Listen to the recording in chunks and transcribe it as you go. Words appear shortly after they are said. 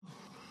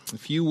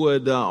If you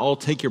would all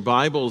take your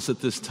Bibles at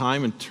this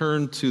time and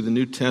turn to the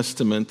New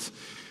Testament,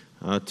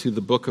 to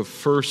the book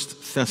of 1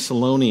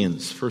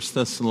 Thessalonians. 1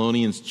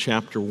 Thessalonians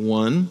chapter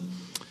 1.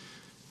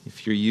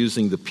 If you're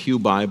using the Pew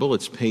Bible,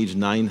 it's page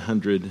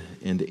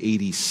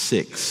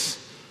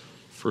 986.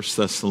 1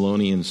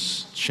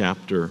 Thessalonians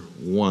chapter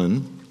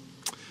 1.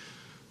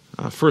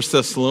 1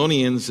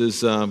 Thessalonians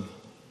is, I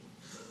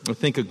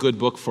think, a good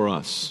book for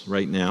us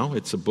right now.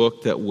 It's a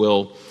book that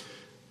will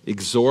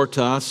exhort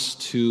us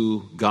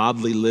to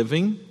godly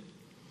living.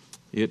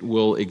 It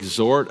will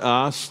exhort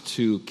us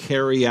to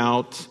carry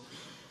out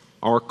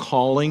our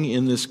calling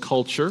in this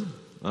culture,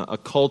 a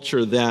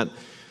culture that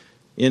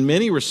in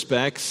many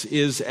respects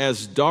is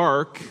as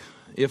dark,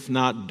 if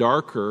not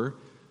darker,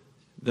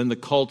 than the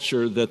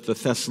culture that the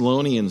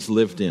Thessalonians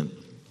lived in.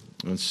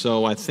 And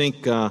so I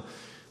think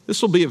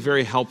this will be a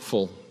very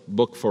helpful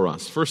book for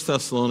us. 1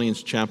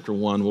 Thessalonians chapter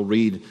 1, we'll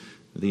read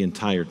the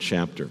entire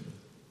chapter.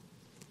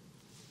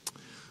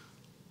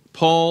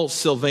 Paul,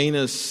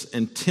 Silvanus,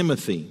 and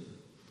Timothy,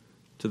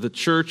 to the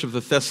church of the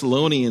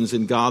Thessalonians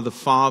in God the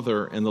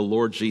Father and the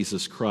Lord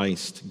Jesus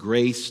Christ,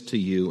 grace to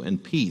you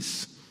and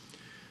peace.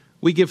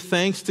 We give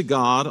thanks to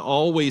God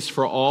always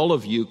for all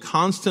of you,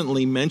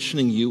 constantly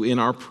mentioning you in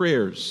our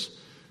prayers,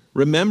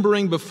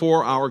 remembering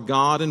before our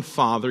God and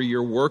Father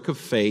your work of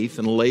faith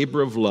and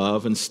labor of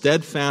love and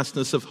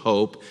steadfastness of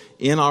hope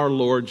in our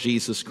Lord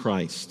Jesus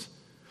Christ.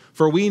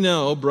 For we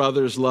know,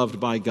 brothers loved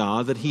by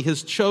God, that He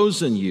has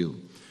chosen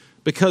you,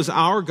 because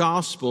our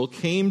gospel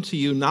came to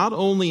you not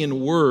only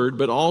in word,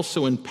 but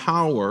also in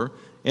power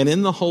and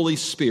in the Holy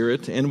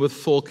Spirit and with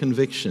full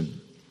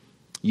conviction.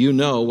 You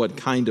know what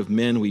kind of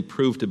men we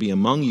proved to be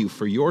among you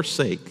for your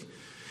sake.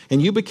 And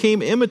you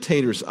became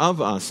imitators of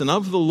us and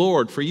of the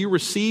Lord, for you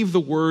received the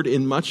word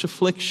in much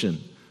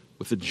affliction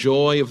with the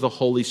joy of the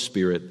Holy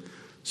Spirit,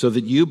 so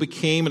that you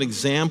became an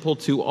example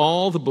to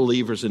all the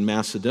believers in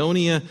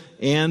Macedonia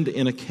and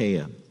in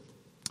Achaia.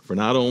 For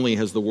not only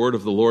has the word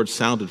of the Lord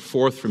sounded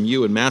forth from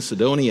you in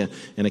Macedonia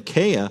and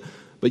Achaia,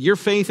 but your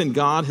faith in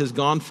God has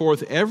gone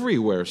forth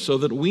everywhere, so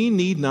that we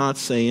need not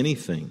say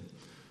anything.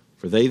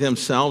 For they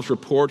themselves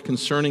report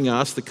concerning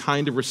us the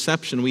kind of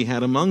reception we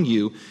had among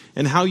you,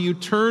 and how you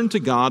turned to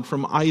God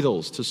from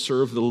idols to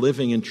serve the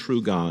living and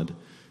true God,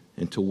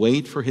 and to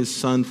wait for His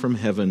Son from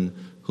heaven,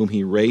 whom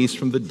He raised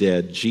from the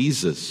dead,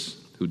 Jesus,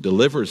 who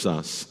delivers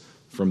us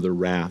from the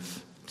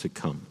wrath to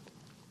come.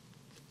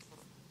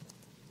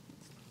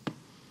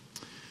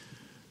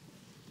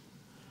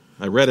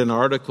 I read an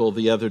article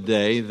the other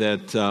day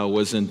that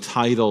was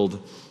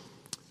entitled,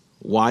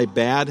 "Why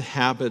Bad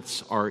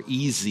Habits Are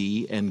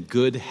Easy and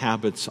Good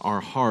Habits Are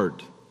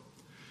Hard."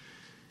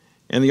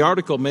 And the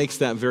article makes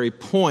that very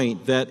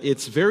point, that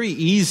it's very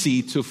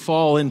easy to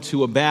fall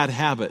into a bad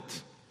habit.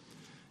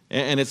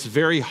 And it's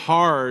very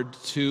hard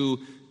to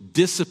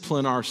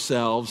discipline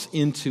ourselves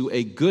into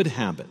a good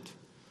habit.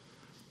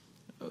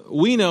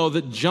 We know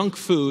that junk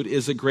food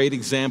is a great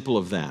example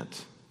of that.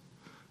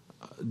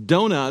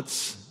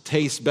 Donuts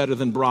taste better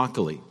than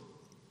broccoli.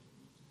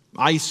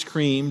 Ice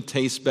cream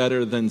tastes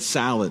better than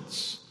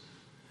salads.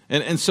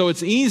 And so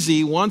it's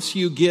easy, once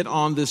you get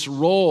on this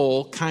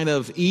roll, kind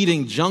of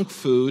eating junk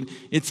food,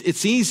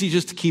 it's easy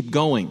just to keep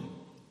going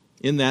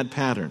in that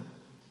pattern.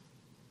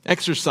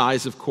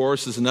 Exercise, of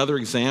course, is another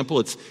example.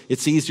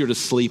 It's easier to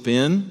sleep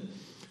in.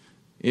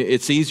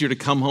 It's easier to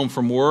come home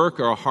from work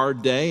or a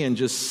hard day and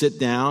just sit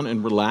down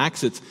and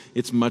relax.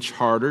 It's much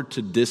harder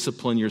to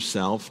discipline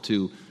yourself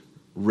to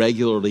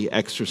regularly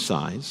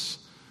exercise.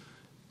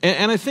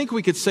 And I think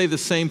we could say the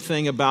same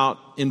thing about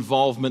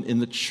involvement in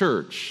the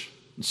church,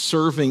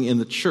 serving in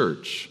the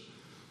church.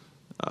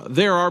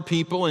 There are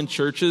people in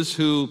churches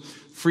who,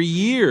 for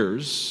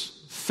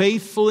years,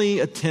 faithfully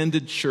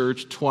attended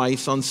church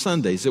twice on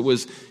Sundays. It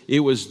was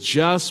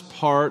just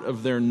part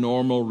of their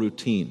normal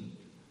routine.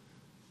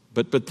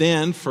 But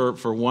then,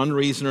 for one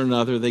reason or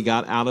another, they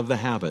got out of the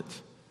habit.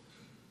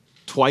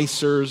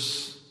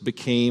 Twicers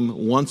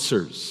became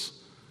oncers.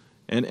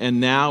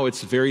 And now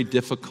it's very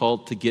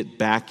difficult to get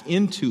back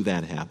into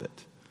that habit.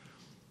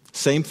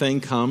 Same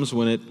thing comes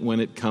when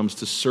it comes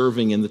to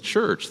serving in the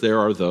church. There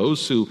are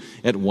those who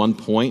at one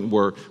point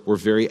were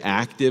very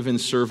active in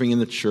serving in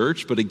the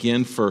church, but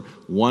again, for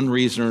one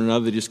reason or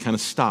another, they just kind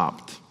of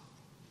stopped.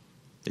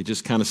 They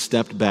just kind of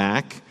stepped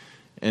back,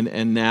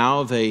 and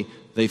now they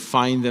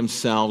find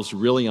themselves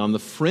really on the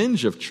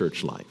fringe of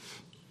church life.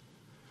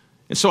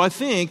 And so I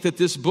think that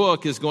this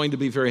book is going to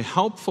be very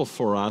helpful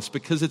for us,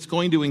 because it's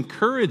going to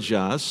encourage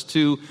us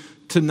to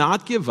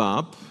not give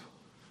up,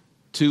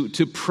 to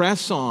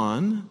press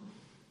on,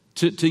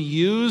 to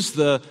use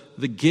the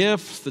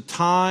gifts, the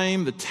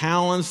time, the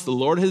talents the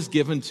Lord has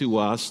given to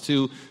us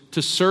to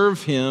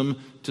serve Him,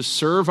 to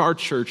serve our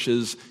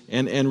churches,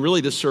 and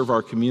really to serve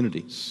our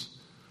communities.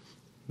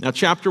 Now,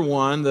 chapter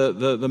 1,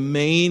 the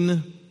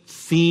main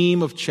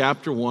theme of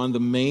chapter 1, the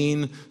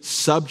main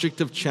subject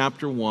of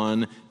chapter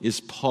 1 is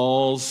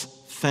Paul's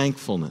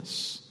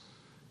thankfulness.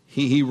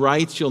 He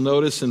writes, you'll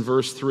notice in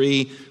verse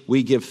 3,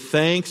 we give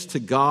thanks to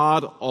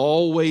God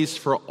always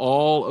for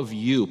all of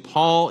you.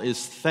 Paul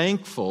is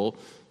thankful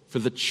for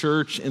the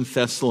church in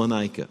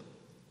Thessalonica.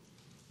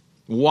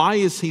 Why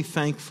is he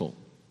thankful?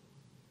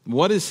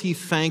 What is he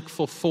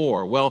thankful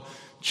for? Well,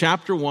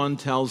 chapter 1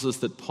 tells us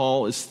that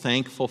Paul is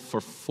thankful for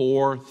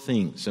 4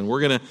 things, and we're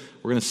going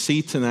to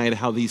see tonight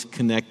how these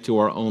connect to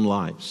our own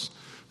lives.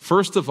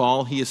 First of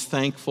all, he is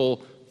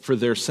thankful for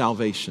their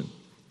salvation.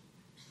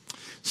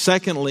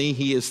 Secondly,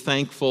 he is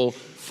thankful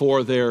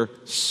for their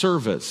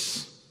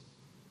service.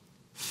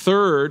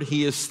 Third,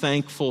 he is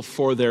thankful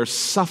for their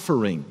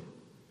suffering.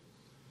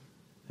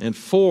 And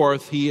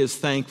fourth, he is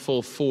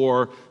thankful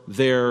for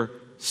their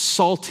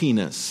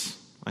saltiness.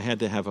 I had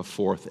to have a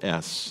fourth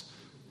S,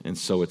 and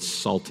so it's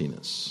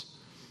saltiness.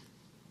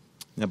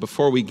 Now,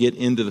 before we get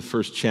into the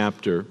first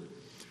chapter,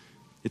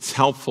 it's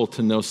helpful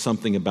to know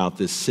something about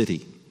this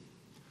city.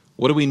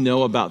 What do we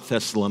know about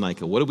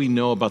Thessalonica? What do we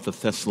know about the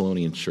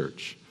Thessalonian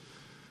church?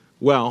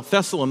 Well,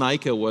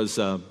 Thessalonica was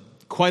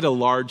quite a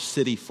large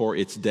city for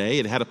its day.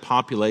 It had a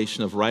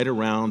population of right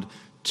around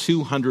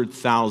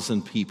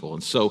 200,000 people.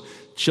 And so,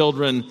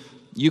 children,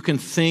 you can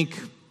think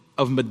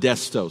of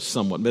Modesto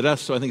somewhat.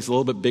 Modesto, I think, is a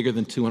little bit bigger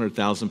than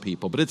 200,000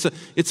 people, but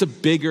it's a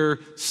bigger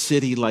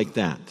city like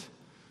that.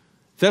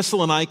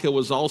 Thessalonica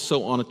was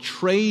also on a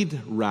trade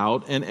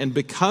route, and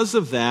because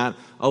of that,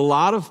 a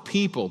lot of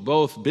people,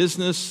 both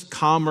business,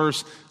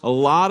 commerce, a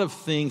lot of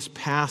things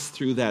passed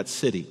through that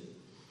city.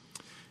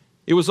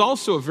 It was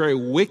also a very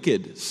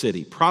wicked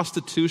city.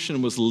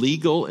 Prostitution was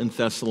legal in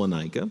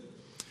Thessalonica.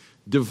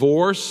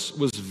 Divorce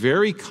was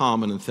very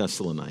common in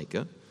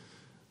Thessalonica.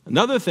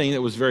 Another thing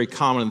that was very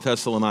common in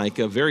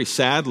Thessalonica, very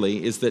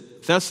sadly, is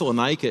that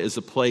Thessalonica is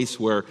a place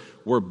where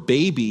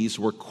babies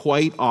were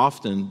quite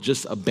often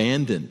just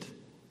abandoned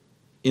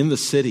in the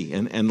city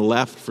and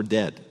left for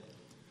dead.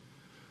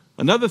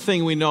 Another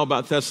thing we know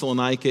about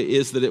Thessalonica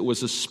is that it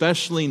was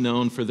especially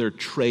known for their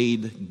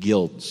trade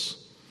guilds.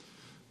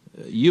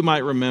 You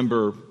might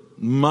remember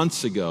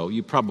months ago,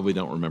 you probably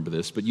don't remember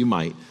this, but you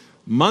might.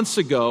 Months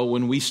ago,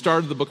 when we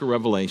started the book of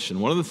Revelation,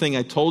 one of the things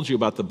I told you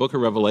about the book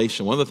of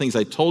Revelation, one of the things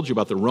I told you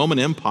about the Roman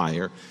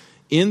Empire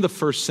in the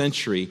first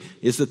century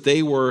is that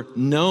they were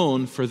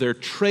known for their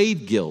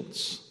trade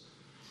guilds.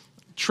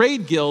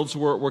 Trade guilds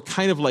were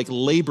kind of like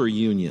labor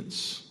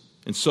unions.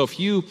 And so if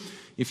you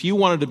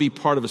wanted to be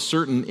part of a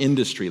certain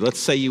industry, let's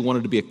say you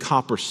wanted to be a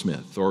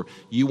coppersmith or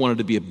you wanted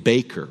to be a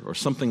baker or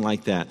something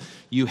like that,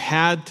 you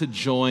had to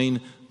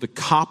join the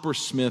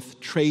coppersmith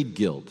trade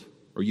guild,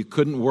 or you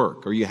couldn't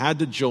work, or you had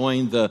to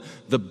join the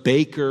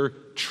baker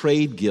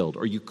trade guild,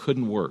 or you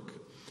couldn't work.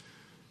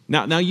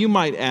 Now you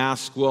might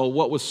ask, well,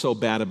 what was so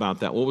bad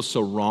about that? What was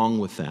so wrong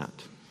with that?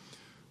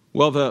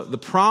 Well, the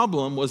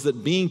problem was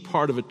that being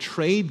part of a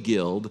trade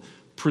guild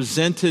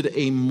presented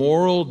a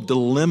moral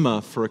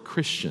dilemma for a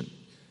Christian.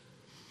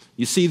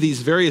 You see,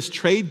 these various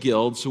trade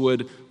guilds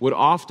would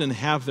often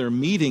have their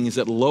meetings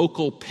at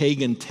local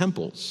pagan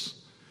temples.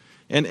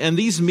 And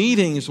these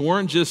meetings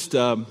weren't just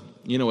a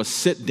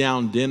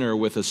sit-down dinner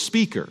with a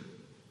speaker.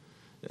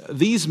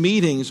 These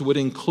meetings would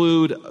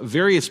include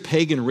various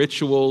pagan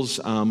rituals,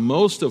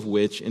 most of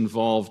which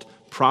involved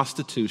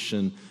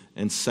prostitution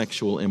and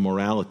sexual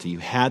immorality. You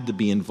had to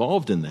be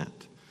involved in that.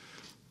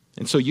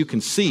 And so you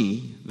can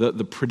see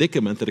the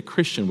predicament that a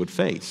Christian would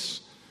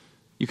face.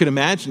 You can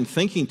imagine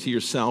thinking to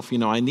yourself,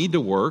 I need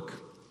to work.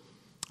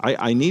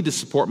 I need to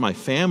support my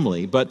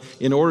family, but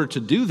in order to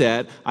do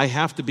that, I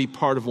have to be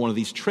part of one of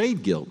these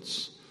trade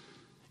guilds.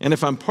 And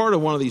if I'm part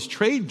of one of these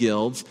trade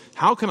guilds,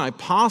 how can I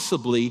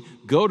possibly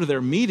go to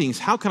their meetings?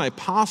 How can I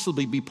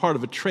possibly be part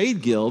of a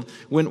trade guild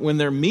when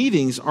their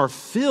meetings are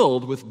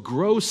filled with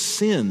gross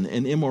sin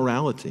and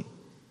immorality?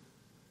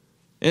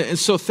 And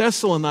so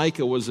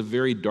Thessalonica was a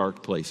very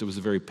dark place. It was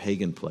a very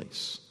pagan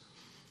place.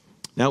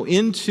 Now,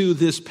 into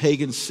this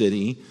pagan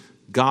city,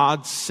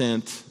 God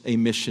sent a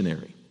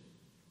missionary.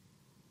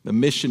 The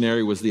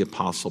missionary was the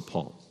Apostle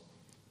Paul.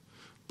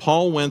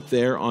 Paul went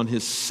there on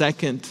his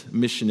second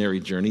missionary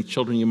journey.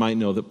 Children, you might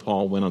know that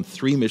Paul went on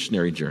 3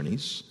 missionary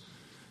journeys.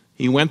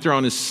 He went there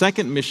on his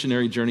second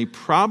missionary journey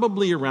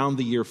probably around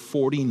the year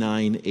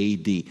 49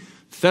 AD.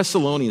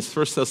 Thessalonians,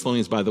 1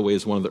 Thessalonians, by the way,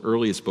 is one of the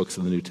earliest books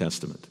of the New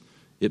Testament.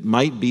 It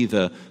might be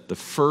the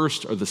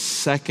first or the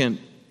second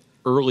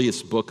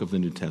earliest book of the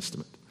New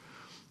Testament.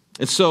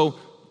 And so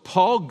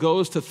Paul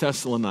goes to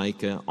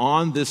Thessalonica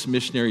on this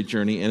missionary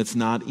journey, and it's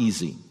not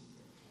easy.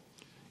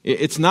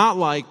 It's not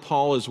like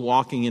Paul is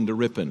walking into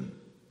Ripon,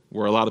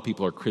 where a lot of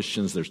people are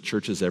Christians. There's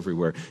churches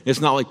everywhere. It's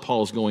not like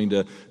Paul is going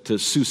to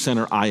Sioux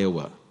Center,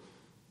 Iowa,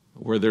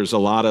 where there's a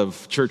lot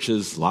of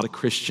churches, a lot of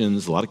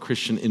Christians, a lot of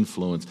Christian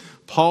influence.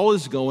 Paul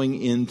is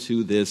going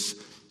into this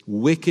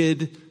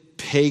wicked,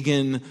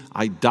 pagan,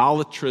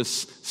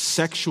 idolatrous,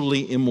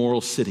 sexually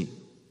immoral city.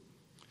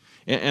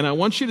 And I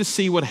want you to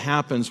see what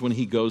happens when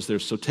he goes there.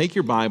 So take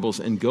your Bibles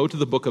and go to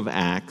the book of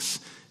Acts,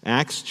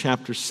 Acts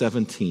chapter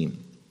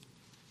 17.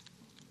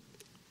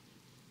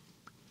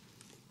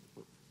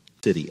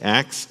 City,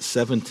 Acts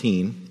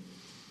 17.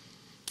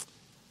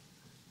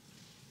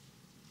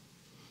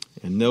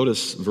 And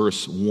notice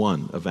verse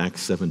 1 of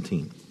Acts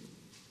 17.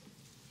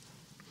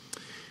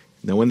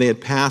 Now when they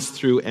had passed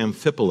through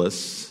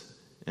Amphipolis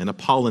and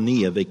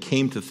Apollonia, they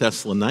came to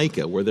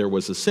Thessalonica, where there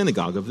was a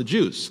synagogue of the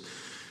Jews.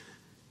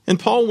 And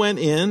Paul went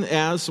in,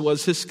 as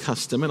was his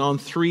custom, and on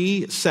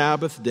 3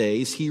 Sabbath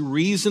days he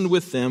reasoned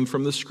with them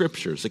from the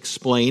Scriptures,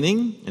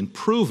 explaining and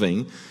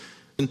proving.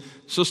 And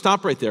so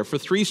stop right there. For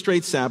 3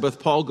 straight Sabbath,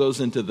 Paul goes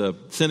into the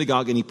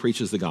synagogue and he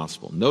preaches the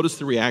gospel. Notice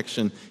the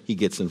reaction he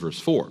gets in verse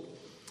 4.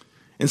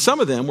 And some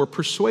of them were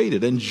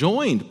persuaded and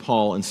joined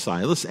Paul and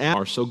Silas, and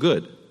are so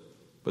good.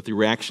 But the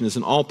reaction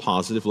isn't all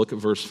positive. Look at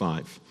verse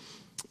 5.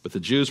 But the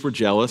Jews were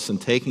jealous,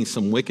 and taking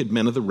some wicked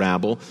men of the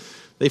rabble,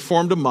 they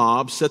formed a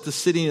mob, set the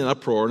city in an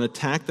uproar, and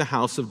attacked the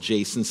house of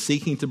Jason,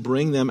 seeking to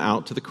bring them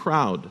out to the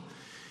crowd.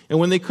 And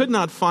when they could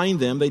not find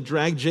them, they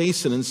dragged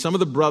Jason and some of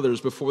the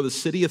brothers before the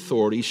city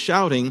authorities,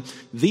 shouting,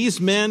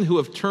 "These men who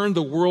have turned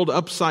the world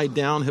upside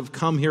down have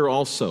come here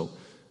also.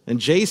 And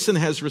Jason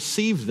has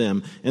received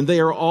them, and they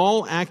are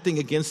all acting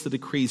against the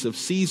decrees of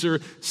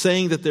Caesar,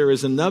 saying that there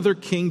is another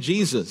King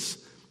Jesus."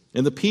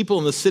 And the people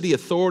and the city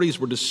authorities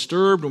were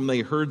disturbed when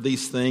they heard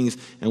these things,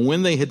 and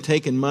when they had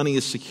taken money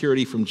as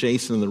security from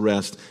Jason and the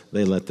rest,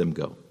 they let them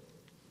go.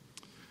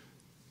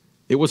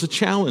 It was a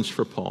challenge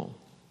for Paul.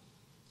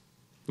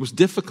 It was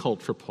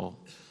difficult for Paul.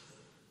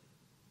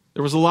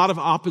 There was a lot of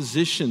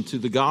opposition to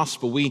the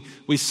gospel. We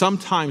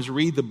sometimes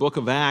read the book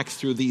of Acts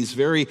through these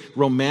very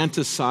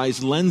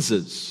romanticized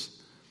lenses.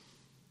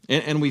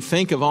 And we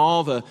think of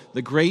all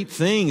the great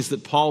things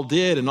that Paul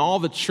did and all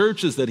the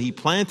churches that he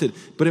planted,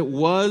 but it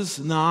was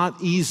not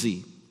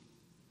easy.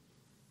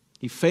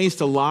 He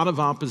faced a lot of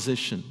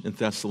opposition in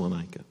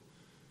Thessalonica.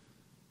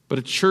 But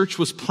a church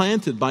was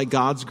planted by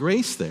God's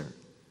grace there.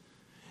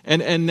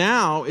 And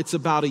now it's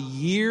about a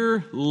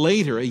year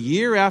later, a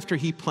year after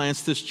he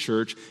plants this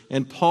church,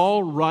 and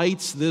Paul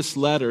writes this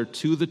letter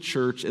to the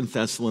church in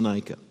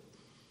Thessalonica.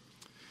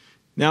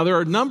 Now, there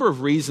are a number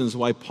of reasons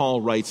why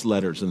Paul writes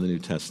letters in the New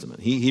Testament.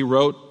 He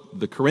wrote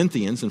the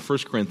Corinthians in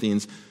 1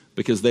 Corinthians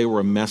because they were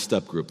a messed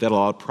up group. They had a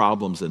lot of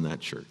problems in that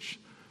church.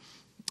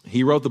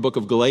 He wrote the book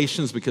of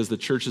Galatians because the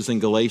churches in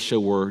Galatia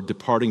were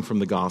departing from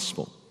the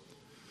gospel.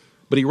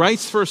 But he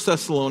writes 1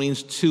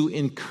 Thessalonians to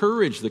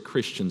encourage the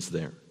Christians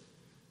there.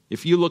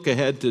 If you look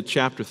ahead to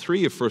chapter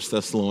 3 of 1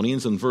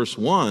 Thessalonians in verse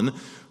 1,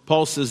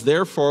 Paul says,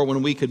 "Therefore,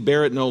 when we could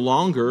bear it no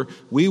longer,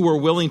 we were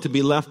willing to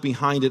be left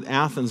behind at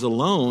Athens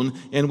alone,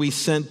 and we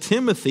sent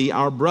Timothy,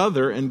 our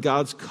brother and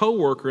God's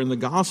co-worker in the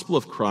gospel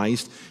of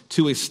Christ,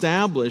 to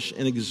establish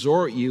and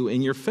exhort you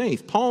in your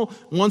faith." Paul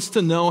wants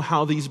to know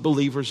how these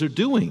believers are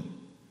doing.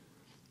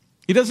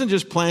 He doesn't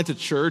just plant a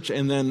church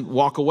and then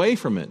walk away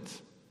from it,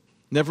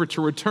 never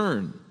to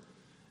return.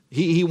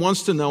 He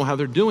wants to know how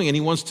they're doing, and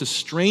he wants to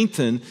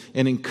strengthen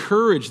and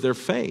encourage their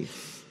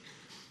faith.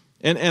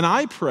 And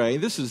I pray,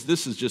 this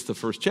is just the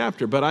first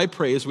chapter, but I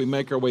pray as we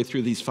make our way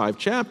through these 5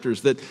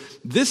 chapters that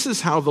this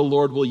is how the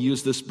Lord will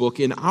use this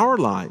book in our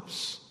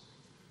lives.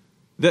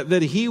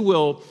 That he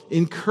will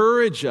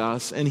encourage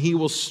us and he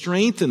will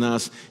strengthen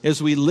us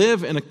as we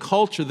live in a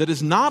culture that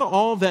is not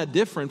all that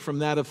different from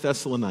that of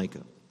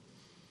Thessalonica.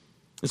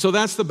 And so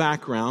that's the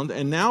background.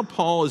 And now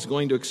Paul is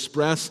going to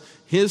express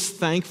his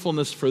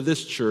thankfulness for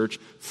this church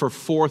for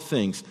 4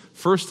 things.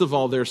 First of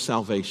all, their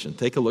salvation.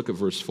 Take a look at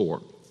verse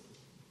 4.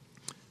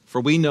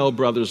 "For we know,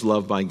 brothers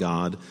loved by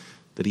God,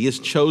 that he has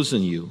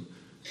chosen you,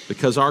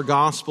 because our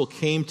gospel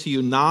came to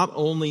you not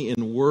only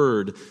in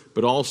word,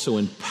 but also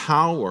in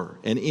power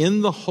and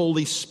in the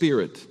Holy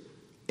Spirit,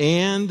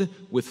 and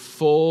with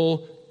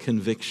full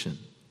conviction."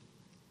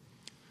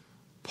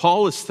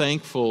 Paul is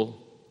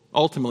thankful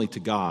ultimately to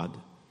God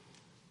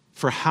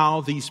for how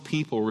these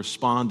people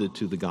responded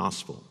to the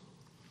gospel.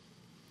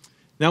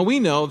 Now we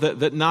know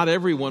that not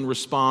everyone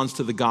responds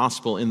to the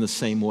gospel in the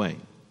same way.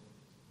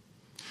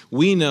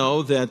 We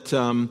know that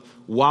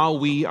while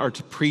we are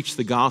to preach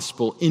the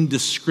gospel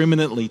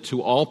indiscriminately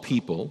to all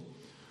people,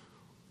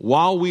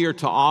 while we are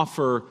to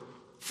offer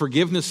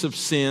forgiveness of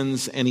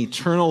sins and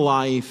eternal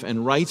life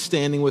and right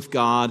standing with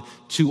God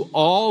to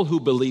all who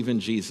believe in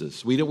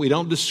Jesus, we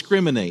don't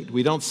discriminate.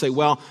 We don't say,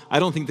 well, I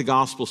don't think the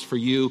gospel's for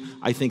you,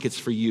 I think it's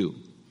for you.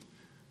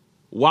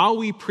 While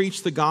we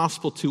preach the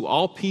gospel to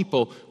all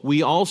people,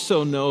 we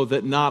also know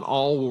that not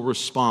all will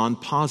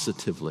respond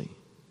positively.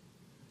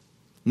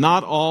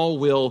 Not all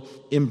will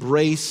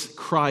embrace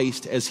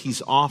Christ as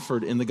he's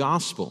offered in the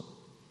gospel.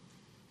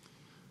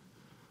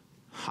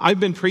 I've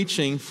been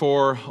preaching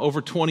for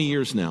over 20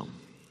 years now.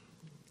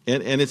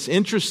 And it's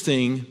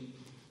interesting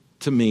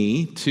to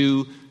me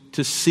to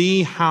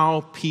see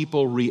how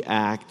people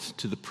react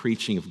to the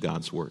preaching of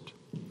God's word.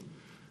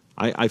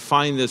 I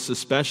find this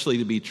especially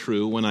to be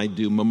true when I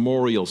do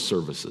memorial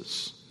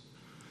services.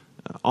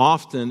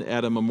 Often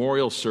at a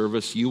memorial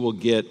service, you will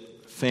get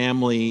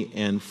family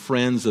and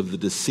friends of the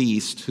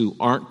deceased who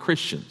aren't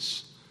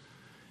Christians.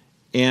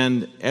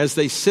 And as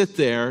they sit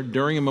there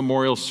during a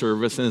memorial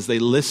service and as they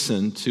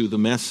listen to the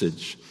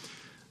message,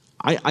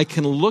 I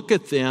can look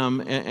at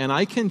them and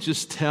I can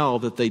just tell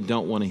that they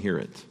don't want to hear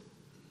it.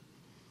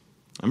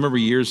 I remember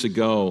years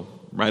ago,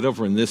 right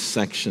over in this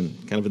section,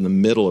 kind of in the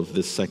middle of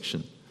this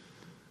section,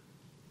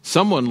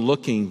 someone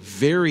looking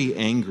very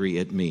angry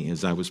at me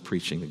as I was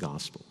preaching the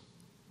gospel.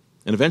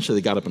 And eventually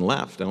they got up and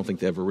left. I don't think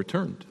they ever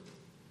returned.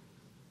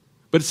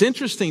 But it's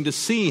interesting to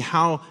see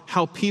how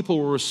people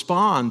will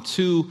respond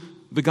to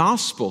the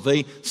gospel.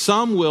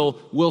 Some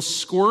will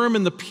squirm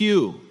in the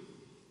pew.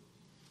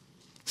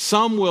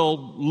 Some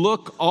will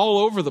look all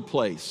over the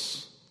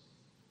place.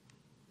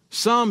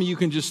 Some, you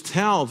can just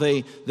tell,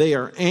 they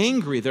are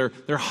angry, they're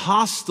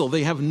hostile,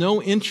 they have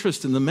no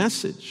interest in the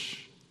message.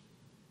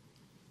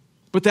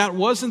 But that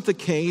wasn't the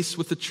case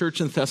with the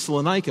church in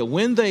Thessalonica.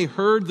 When they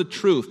heard the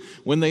truth,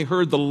 when they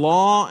heard the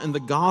law and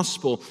the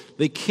gospel,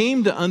 they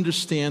came to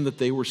understand that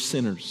they were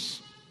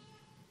sinners.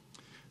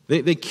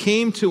 They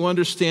came to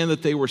understand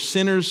that they were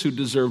sinners who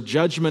deserved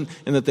judgment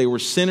and that they were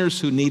sinners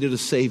who needed a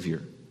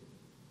Savior.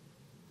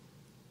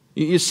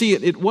 You see,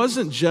 it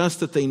wasn't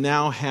just that they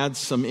now had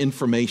some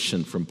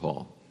information from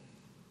Paul.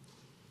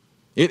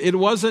 It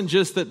wasn't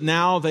just that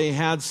now they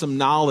had some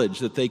knowledge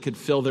that they could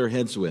fill their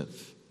heads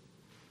with.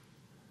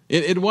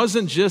 It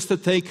wasn't just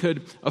that they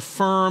could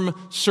affirm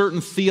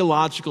certain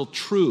theological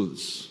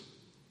truths.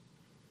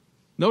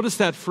 Notice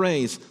that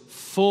phrase,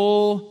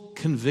 full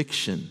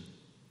conviction.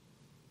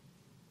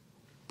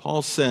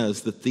 Paul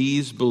says that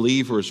these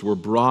believers were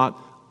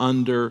brought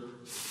under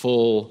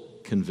full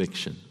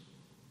conviction.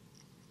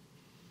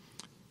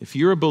 If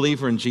you're a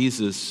believer in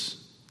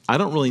Jesus, I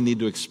don't really need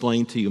to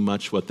explain to you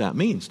much what that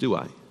means, do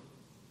I?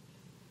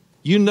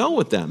 You know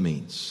what that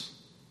means.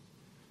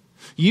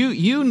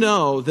 You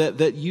know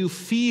that you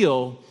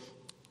feel,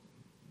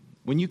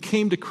 when you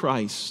came to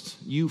Christ,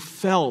 you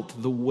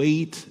felt the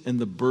weight and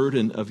the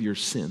burden of your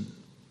sin.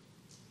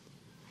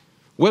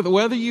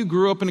 Whether you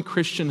grew up in a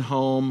Christian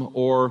home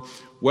or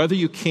whether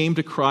you came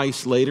to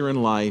Christ later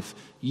in life,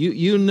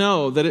 you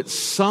know that at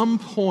some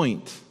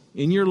point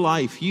in your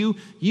life,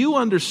 you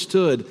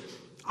understood,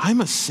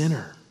 I'm a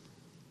sinner.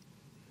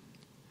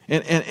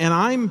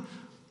 And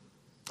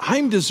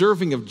I'm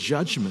deserving of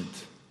judgment.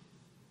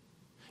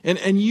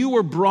 And you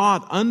were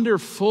brought under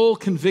full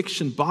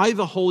conviction by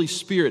the Holy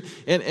Spirit.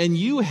 And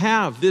you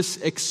have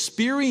this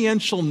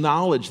experiential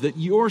knowledge that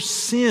your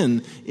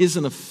sin is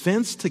an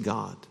offense to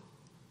God.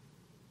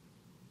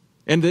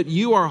 And that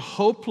you are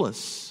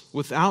hopeless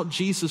without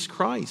Jesus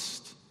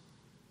Christ.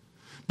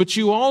 But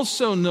you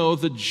also know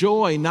the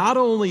joy, not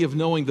only of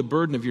knowing the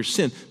burden of your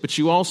sin, but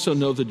you also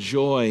know the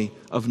joy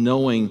of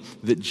knowing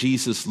that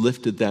Jesus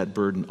lifted that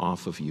burden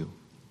off of you.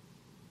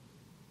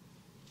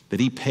 That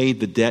he paid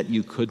the debt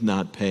you could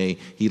not pay.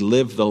 He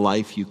lived the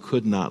life you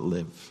could not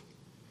live.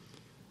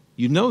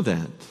 You know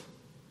that.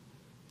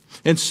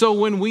 And so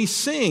when we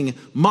sing,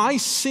 my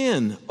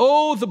sin,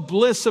 oh, the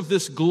bliss of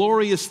this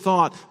glorious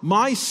thought,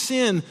 my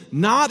sin,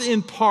 not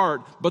in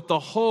part, but the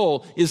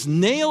whole, is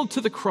nailed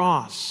to the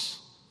cross.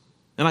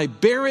 And I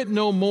bear it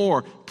no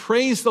more.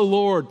 Praise the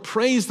Lord,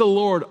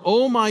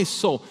 oh my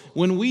soul.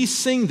 When we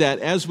sing that,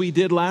 as we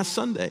did last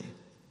Sunday,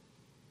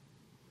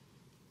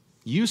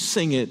 you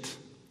sing it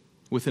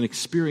with an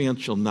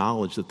experiential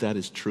knowledge that that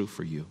is true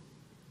for you.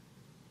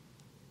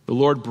 The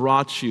Lord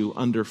brought you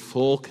under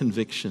full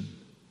conviction,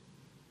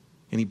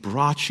 and he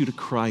brought you to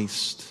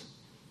Christ.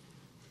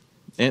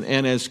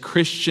 And as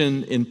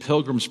Christian in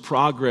Pilgrim's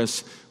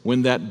Progress,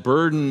 when that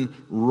burden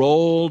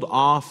rolled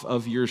off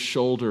of your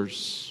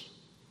shoulders,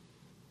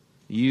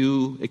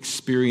 you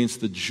experience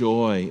the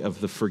joy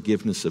of the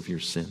forgiveness of your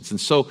sins. And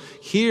so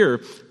here,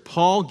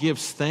 Paul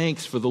gives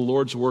thanks for the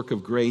Lord's work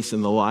of grace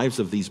in the lives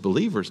of these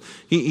believers.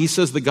 He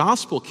says the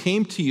gospel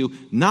came to you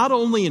not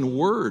only in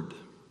word.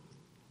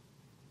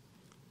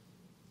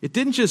 It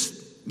didn't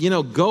just,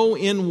 go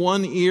in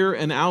one ear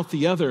and out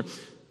the other.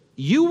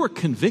 You were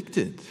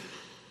convicted.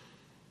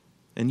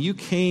 And you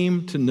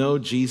came to know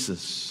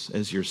Jesus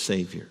as your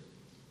Savior.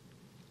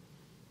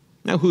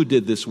 Now, who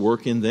did this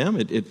work in them?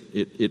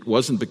 It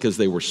wasn't because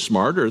they were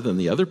smarter than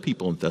the other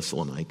people in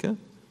Thessalonica. It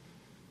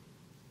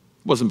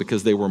wasn't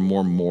because they were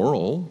more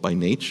moral by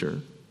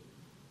nature.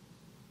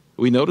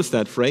 We notice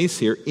that phrase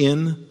here,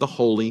 in the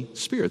Holy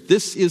Spirit.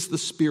 This is the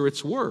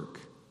Spirit's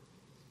work.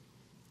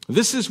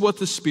 This is what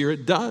the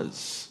Spirit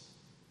does.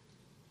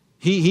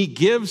 He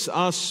gives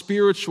us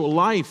spiritual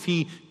life.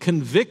 He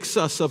convicts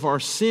us of our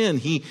sin.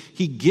 He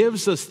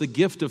gives us the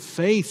gift of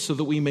faith so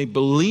that we may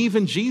believe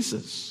in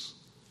Jesus.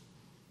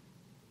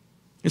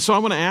 And so I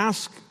want to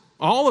ask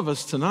all of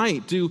us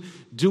tonight,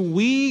 do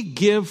we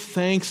give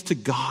thanks to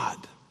God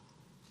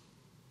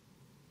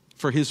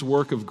for his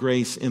work of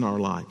grace in our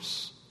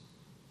lives?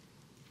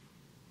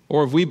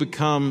 Or have we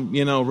become,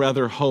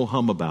 rather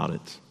ho-hum about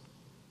it?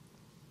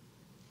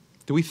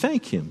 Do we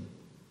thank him?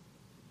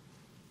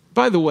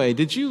 By the way,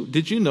 did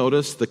you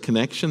notice the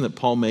connection that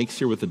Paul makes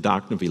here with the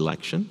doctrine of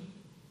election?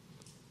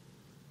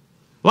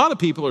 A lot of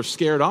people are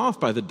scared off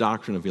by the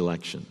doctrine of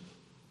election.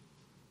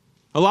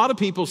 A lot of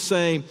people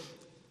say,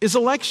 is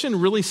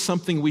election really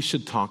something we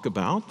should talk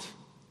about?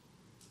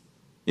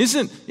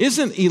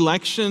 Isn't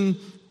election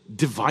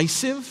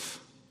divisive?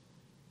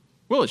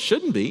 Well, it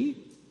shouldn't be.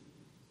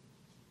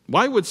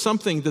 Why would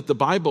something that the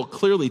Bible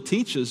clearly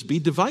teaches be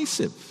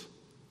divisive?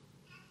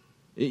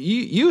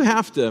 You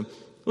have to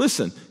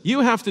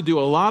do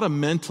a lot of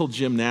mental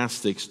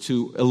gymnastics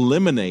to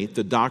eliminate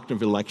the doctrine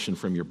of election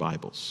from your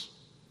Bibles.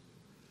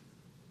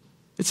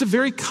 It's a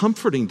very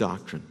comforting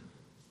doctrine.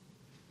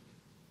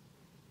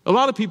 A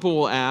lot of people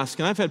will ask,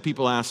 and I've had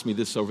people ask me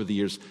this over the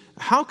years,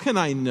 how can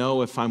I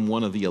know if I'm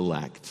one of the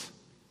elect?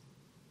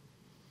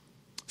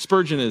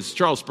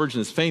 Charles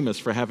Spurgeon is famous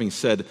for having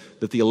said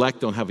that the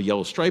elect don't have a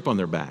yellow stripe on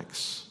their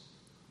backs.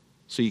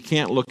 So you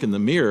can't look in the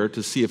mirror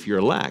to see if you're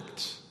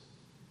elect.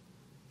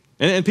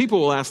 And people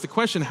will ask the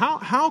question,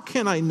 how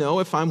can I know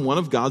if I'm one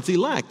of God's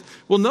elect?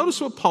 Well, notice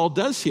what Paul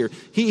does here.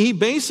 He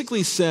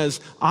basically says,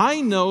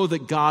 I know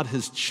that God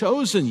has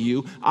chosen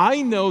you.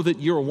 I know that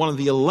you're one of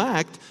the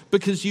elect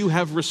because you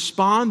have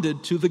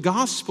responded to the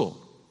gospel.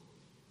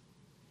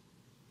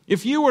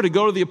 If you were to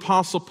go to the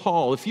Apostle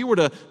Paul, if you were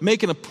to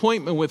make an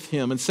appointment with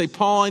him and say,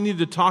 Paul, I need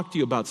to talk to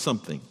you about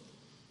something.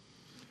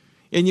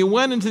 And you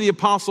went into the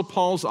Apostle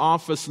Paul's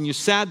office and you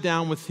sat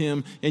down with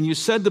him and you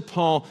said to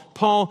Paul,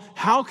 Paul,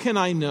 how can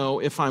I know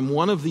if I'm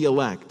one of the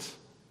elect?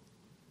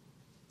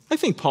 I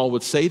think Paul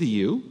would say to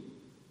you,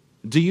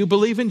 do you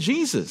believe in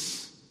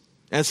Jesus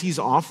as he's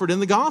offered in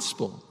the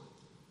gospel?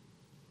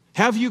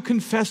 Have you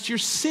confessed your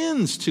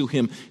sins to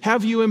him?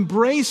 Have you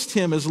embraced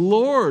him as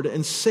Lord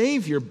and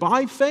Savior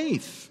by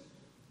faith?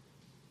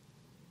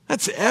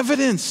 That's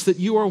evidence that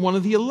you are one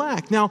of the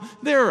elect. Now,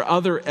 there are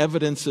other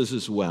evidences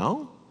as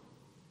well.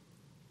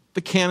 The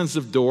canons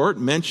of Dort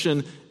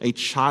mention a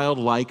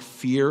childlike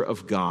fear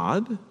of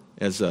God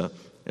as an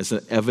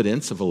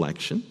evidence of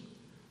election,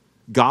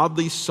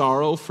 godly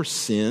sorrow for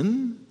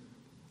sin,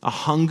 a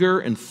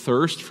hunger and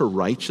thirst for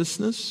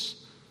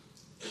righteousness.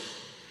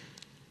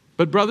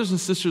 But brothers and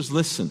sisters,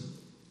 listen.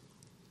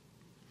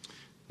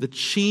 The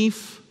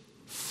chief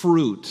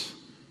fruit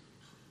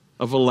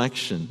of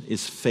election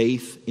is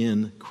faith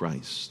in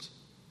Christ.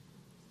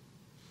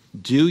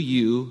 Do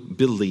you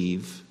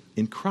believe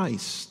in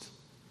Christ?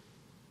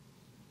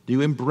 Do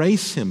you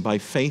embrace him by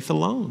faith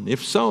alone?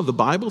 If so, the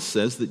Bible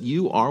says that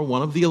you are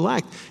one of the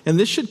elect. And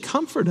this should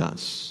comfort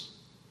us.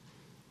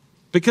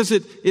 Because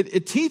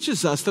it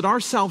teaches us that our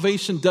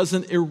salvation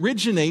doesn't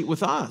originate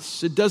with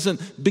us. It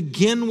doesn't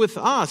begin with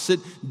us. It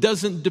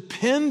doesn't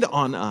depend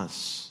on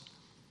us.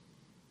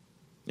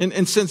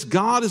 And since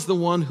God is the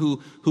one who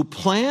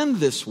planned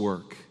this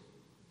work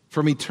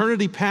from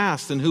eternity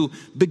past and who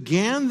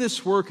began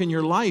this work in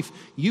your life,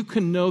 you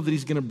can know that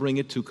he's going to bring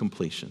it to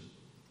completion.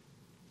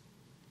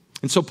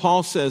 And so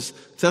Paul says,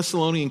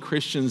 Thessalonian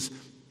Christians,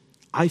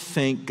 I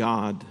thank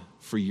God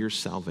for your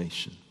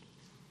salvation.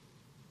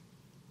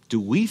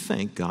 Do we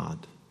thank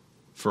God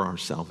for our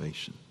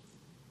salvation?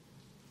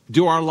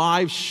 Do our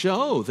lives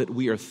show that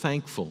we are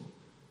thankful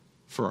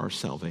for our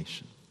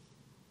salvation?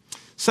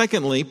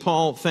 Secondly,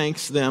 Paul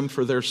thanks them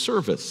for their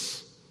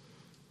service.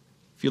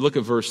 If you look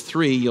at verse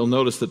 3, you'll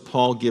notice that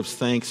Paul gives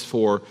thanks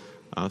for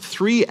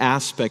three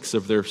aspects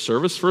of their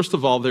service. First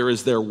of all, there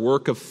is their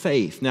work of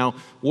faith. Now,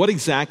 what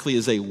exactly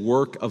is a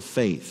work of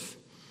faith?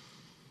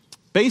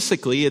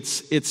 Basically,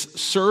 it's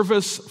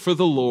service for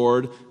the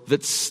Lord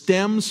that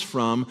stems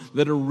from,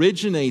 that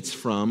originates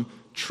from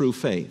true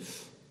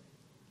faith.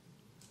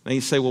 Now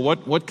you say, well,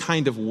 what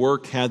kind of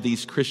work had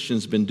these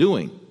Christians been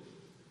doing?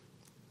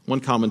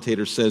 One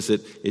commentator says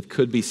that it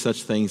could be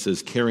such things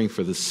as caring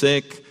for the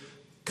sick,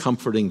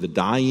 comforting the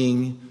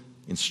dying,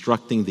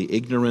 instructing the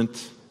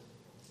ignorant.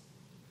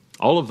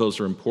 All of those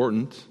are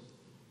important.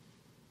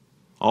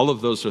 All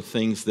of those are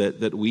things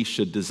that we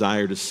should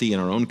desire to see in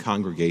our own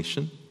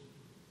congregation.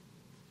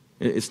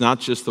 It's not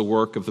just the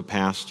work of the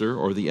pastor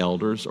or the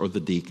elders or the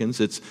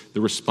deacons. It's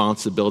the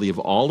responsibility of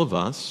all of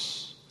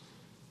us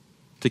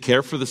to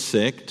care for the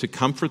sick, to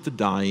comfort the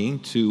dying,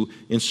 to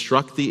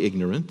instruct the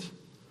ignorant.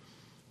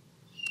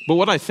 But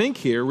what I think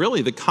here,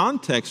 really, the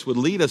context would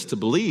lead us to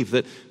believe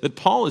that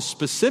Paul is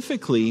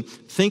specifically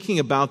thinking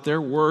about their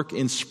work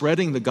in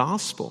spreading the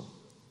gospel.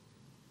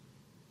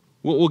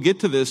 We'll get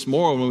to this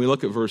more when we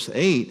look at verse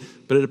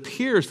 8, but it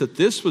appears that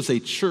this was a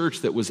church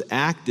that was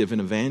active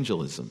in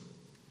evangelism,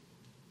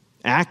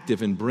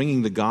 active in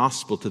bringing the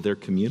gospel to their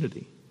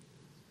community.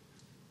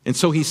 And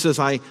so he says,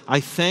 I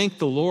thank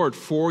the Lord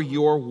for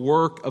your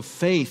work of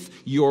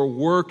faith, your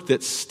work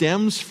that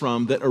stems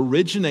from, that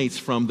originates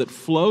from, that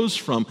flows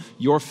from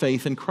your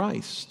faith in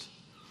Christ.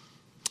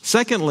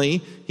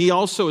 Secondly, he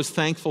also is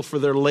thankful for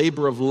their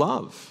labor of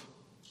love.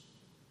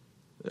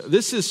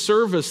 This is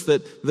service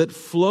that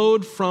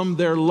flowed from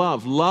their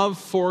love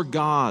for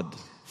God,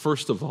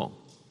 first of all.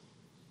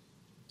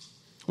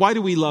 Why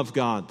do we love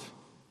God?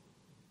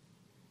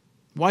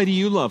 Why do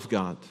you love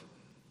God?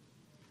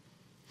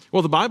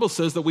 Well, the Bible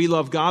says that we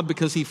love God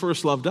because he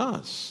first loved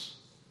us.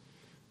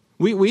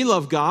 We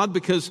love God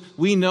because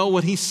we know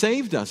what he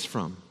saved us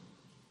from.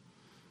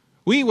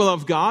 We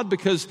love God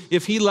because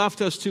if he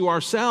left us to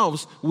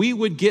ourselves, we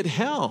would get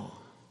hell.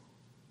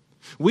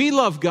 We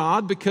love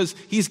God because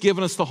he's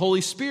given us the Holy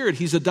Spirit.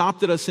 He's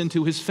adopted us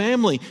into his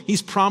family.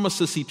 He's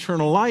promised us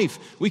eternal life.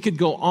 We could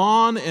go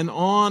on and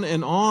on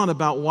and on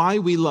about why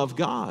we love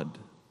God.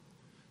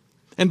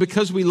 And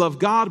because we love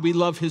God, we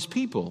love his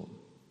people.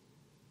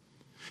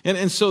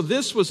 And so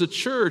this was a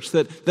church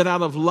that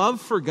out of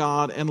love for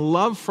God and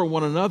love for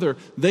one another,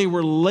 they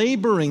were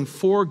laboring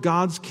for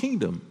God's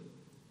kingdom.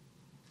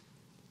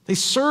 They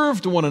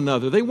served one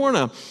another. They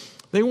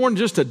weren't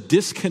just a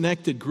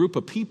disconnected group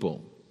of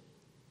people.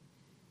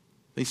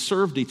 They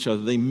served each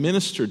other. They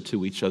ministered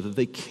to each other.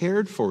 They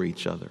cared for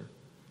each other.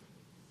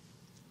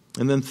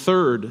 And then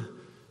third,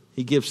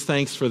 he gives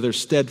thanks for their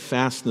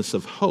steadfastness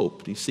of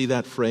hope. Do you see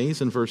that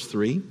phrase in verse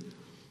 3?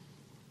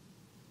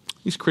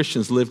 These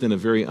Christians lived in a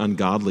very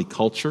ungodly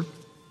culture.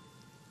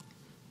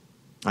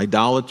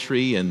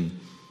 Idolatry and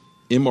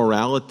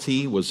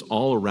immorality was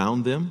all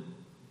around them.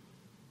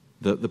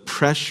 The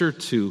pressure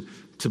to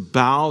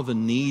bow the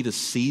knee to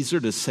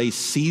Caesar, to say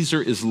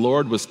Caesar is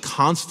Lord, was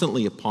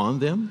constantly upon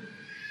them.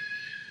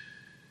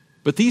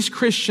 But these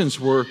Christians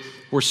were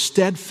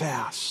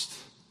steadfast.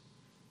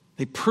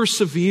 They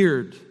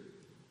persevered.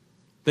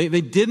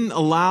 They didn't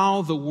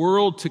allow the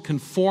world to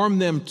conform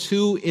them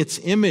to its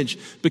image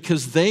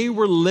because they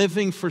were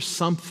living for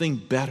something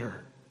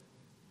better.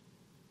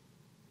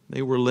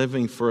 They were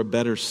living for a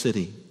better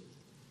city.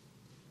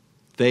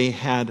 They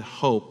had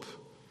hope.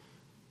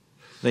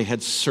 They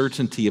had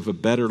certainty of a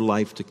better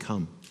life to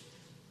come.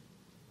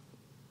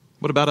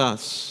 What about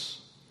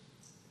us?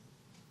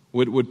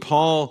 Would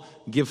Paul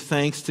give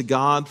thanks to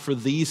God for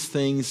these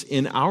things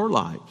in our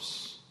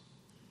lives?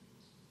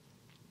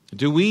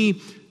 Do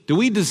we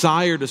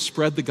desire to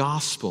spread the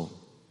gospel?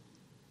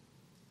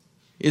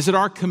 Is it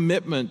our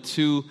commitment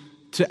to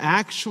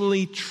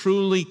actually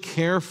truly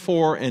care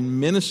for and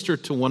minister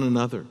to one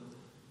another?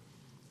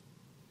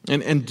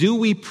 And do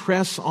we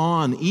press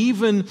on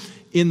even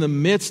in the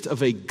midst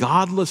of a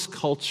godless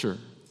culture?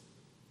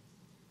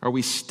 Are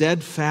we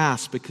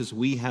steadfast because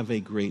we have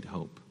a great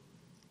hope?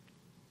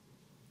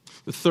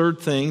 The third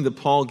thing that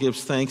Paul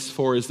gives thanks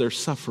for is their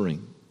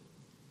suffering.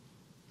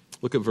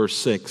 Look at verse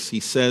 6.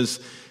 He says,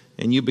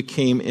 "And you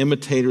became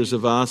imitators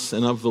of us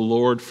and of the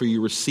Lord, for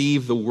you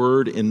received the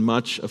word in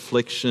much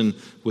affliction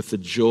with the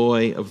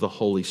joy of the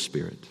Holy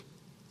Spirit."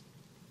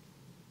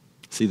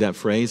 See that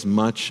phrase?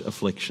 Much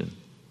affliction.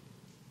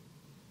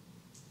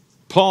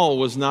 Paul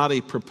was not a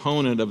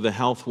proponent of the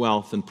health,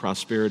 wealth, and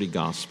prosperity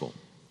gospel.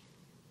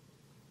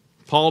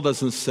 Paul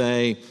doesn't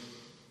say,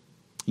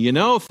 "You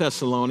know,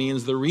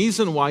 Thessalonians, the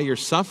reason why you're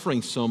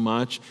suffering so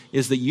much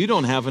is that you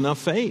don't have enough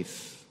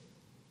faith.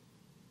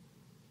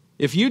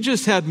 If you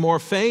just had more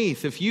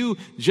faith, if you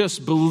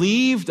just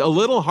believed a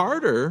little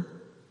harder,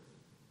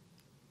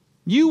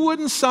 you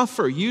wouldn't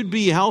suffer. You'd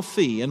be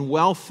healthy and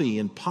wealthy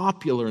and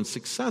popular and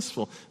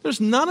successful."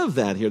 There's none of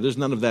that here. There's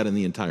none of that in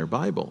the entire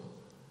Bible.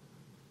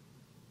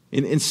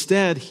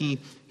 Instead, he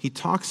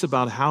talks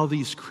about how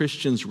these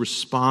Christians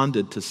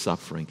responded to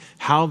suffering,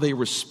 how they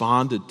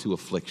responded to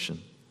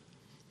affliction.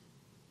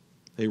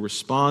 They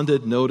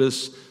responded,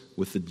 notice,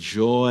 with the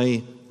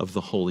joy of the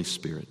Holy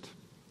Spirit.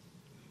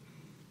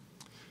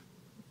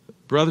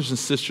 Brothers and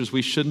sisters,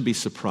 we shouldn't be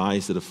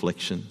surprised at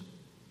affliction.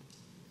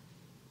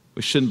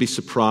 We shouldn't be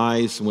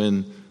surprised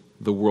when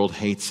the world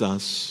hates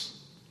us.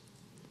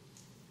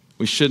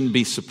 We shouldn't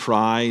be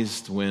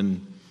surprised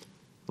when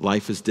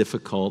life is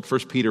difficult.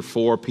 1 Peter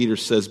 4, Peter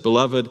says,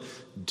 "Beloved,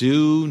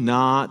 do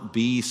not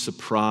be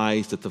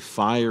surprised at the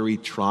fiery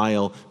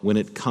trial when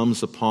it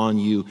comes upon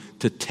you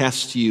to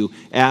test you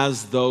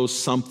as though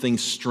something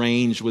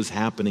strange was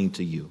happening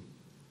to you."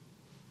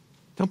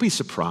 Don't be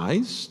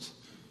surprised.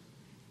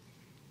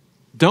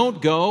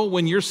 Don't go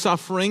when you're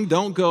suffering.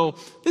 Don't go,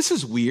 "This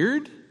is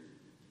weird.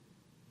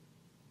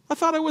 I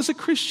thought I was a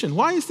Christian.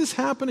 Why is this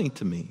happening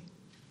to me?"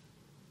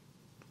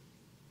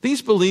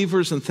 These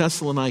believers in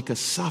Thessalonica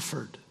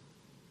suffered.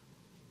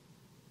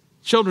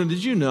 Children,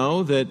 did you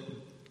know that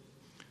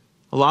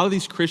a lot of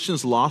these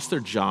Christians lost their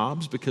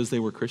jobs because they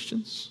were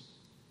Christians?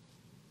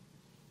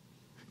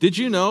 Did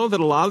you know that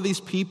a lot of these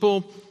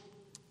people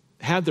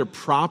had their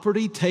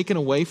property taken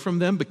away from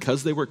them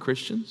because they were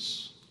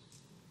Christians?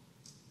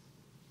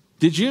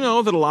 Did you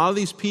know that a lot of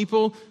these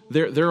people,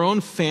 their own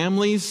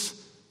families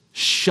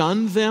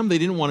shunned them? They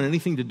didn't want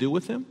anything to do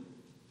with them?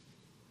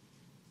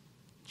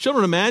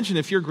 Children, imagine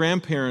if your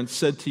grandparents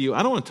said to you,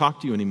 "I don't want to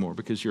talk to you anymore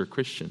because you're a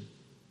Christian."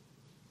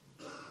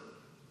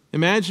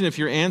 Imagine if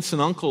your aunts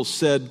and uncles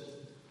said,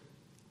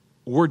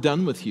 "We're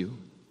done with you.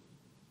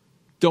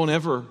 Don't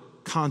ever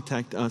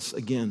contact us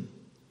again."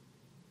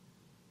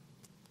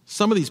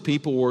 Some of these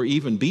people were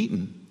even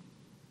beaten.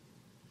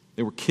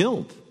 They were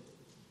killed.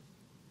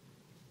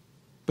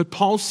 But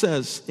Paul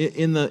says,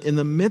 in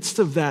the midst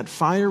of that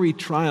fiery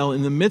trial,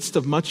 in the midst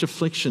of much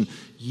affliction,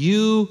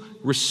 you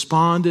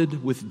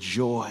responded with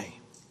joy.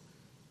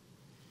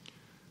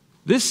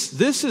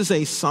 This is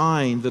a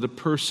sign that a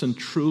person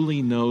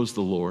truly knows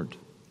the Lord.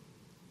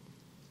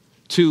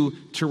 To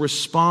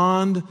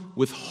respond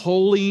with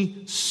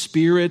Holy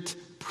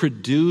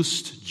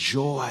Spirit-produced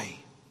joy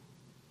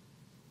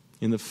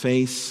in the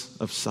face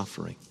of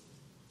suffering.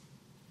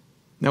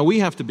 Now, we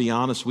have to be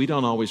honest, we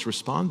don't always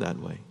respond that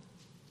way.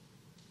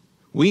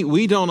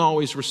 We don't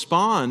always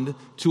respond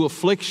to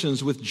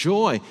afflictions with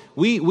joy.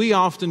 We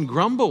often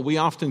grumble, we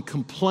often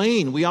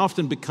complain, we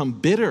often become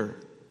bitter.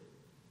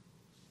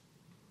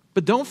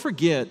 But don't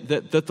forget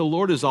that the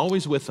Lord is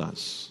always with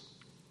us.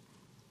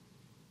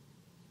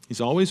 He's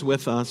always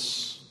with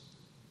us.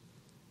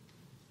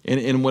 And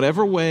in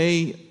whatever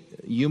way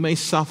you may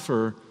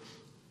suffer,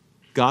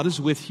 God is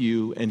with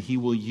you, and he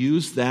will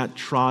use that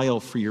trial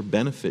for your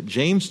benefit.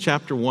 James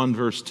chapter 1,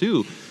 verse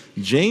 2,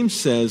 James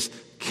says,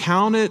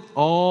 "Count it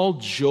all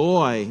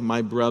joy,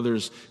 my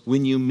brothers,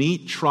 when you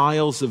meet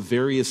trials of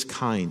various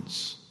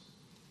kinds."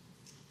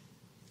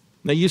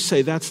 Now you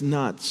say, that's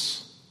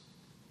nuts.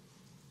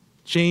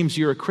 James,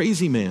 you're a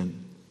crazy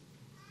man.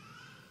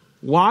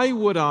 Why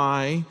would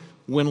I,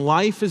 when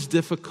life is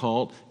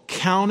difficult,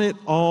 count it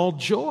all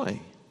joy?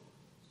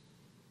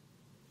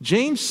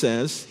 James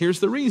says, here's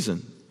the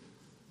reason.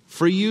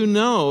 For you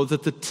know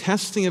that the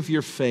testing of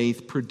your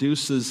faith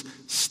produces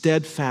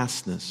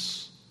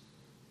steadfastness.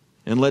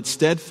 And let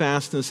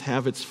steadfastness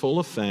have its full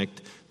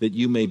effect, that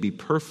you may be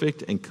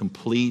perfect and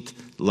complete,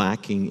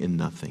 lacking in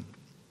nothing.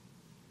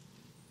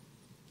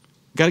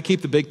 You've got to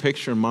keep the big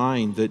picture in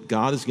mind that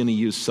God is going to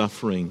use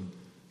suffering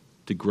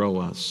to grow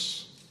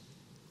us,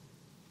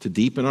 to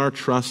deepen our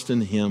trust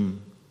in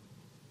him,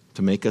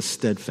 to make us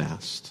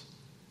steadfast.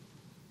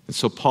 And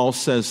so Paul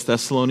says,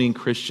 Thessalonian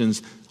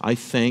Christians, I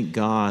thank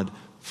God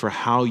for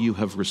how you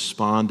have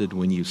responded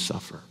when you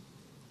suffer.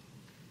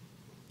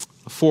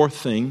 A fourth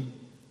thing,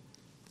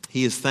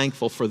 he is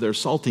thankful for their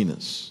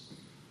saltiness.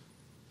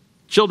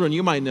 Children,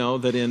 you might know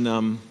that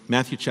in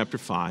Matthew chapter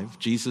 5,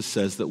 Jesus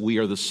says that we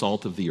are the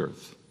salt of the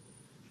earth.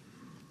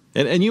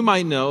 And you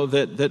might know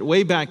that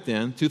way back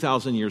then,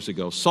 2,000 years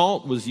ago,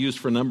 salt was used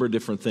for a number of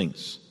different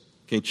things.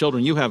 Okay,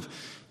 children, you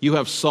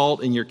have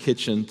salt in your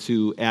kitchen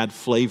to add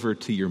flavor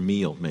to your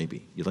meal,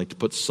 maybe. You'd like to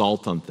put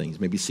salt on things.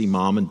 Maybe see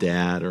mom and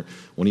dad or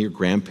one of your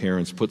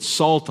grandparents put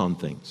salt on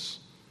things.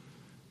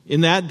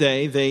 In that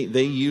day,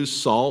 they used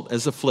salt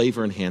as a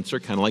flavor enhancer,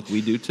 kind of like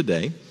we do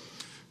today.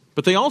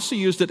 But they also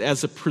used it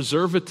as a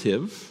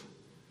preservative,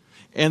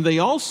 and they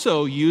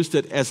also used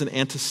it as an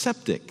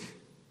antiseptic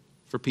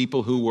for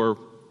people who were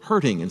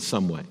hurting in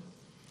some way.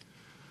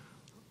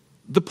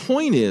 The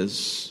point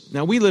is,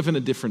 now we live in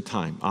a different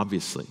time,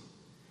 obviously.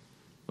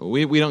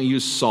 We don't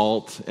use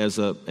salt as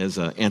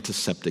an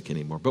antiseptic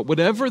anymore. But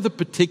whatever the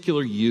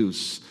particular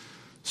use,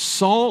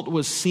 salt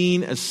was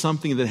seen as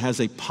something that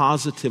has a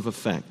positive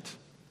effect.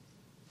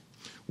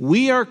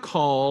 We are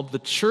called, the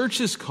church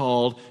is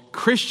called,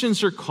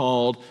 Christians are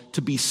called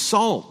to be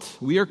salt.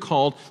 We are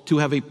called to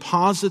have a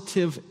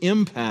positive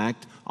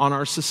impact on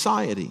our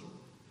society.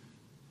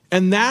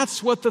 And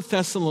that's what the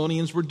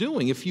Thessalonians were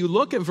doing. If you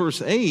look at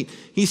verse 8,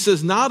 he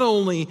says, not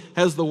only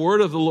has the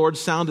word of the Lord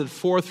sounded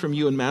forth from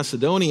you in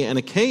Macedonia and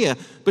Achaia,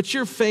 but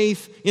your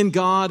faith in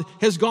God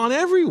has gone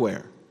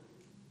everywhere.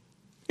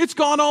 It's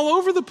gone all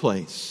over the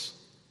place.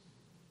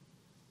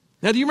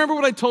 Now, do you remember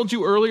what I told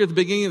you earlier at the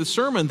beginning of the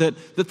sermon,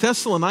 that the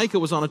Thessalonica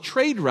was on a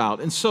trade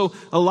route? And so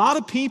a lot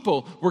of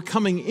people were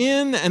coming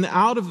in and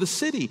out of the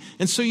city.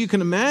 And so you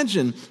can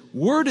imagine,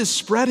 word is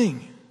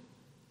spreading.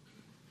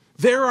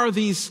 There are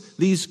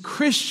these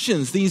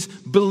Christians, these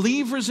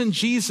believers in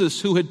Jesus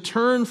who had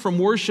turned from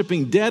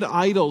worshiping dead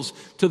idols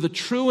to the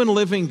true and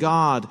living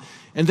God.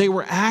 And they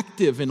were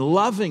active and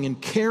loving and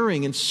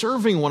caring and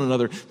serving one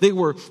another. They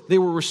were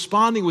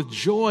responding with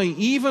joy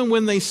even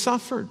when they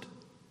suffered.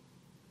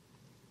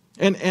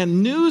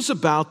 And news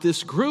about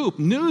this group,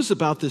 news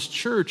about this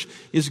church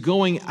is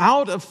going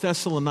out of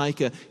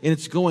Thessalonica, and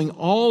it's going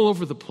all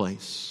over the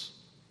place.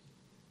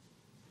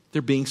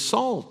 They're being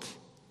salt.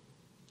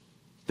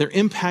 They're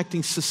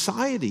impacting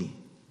society.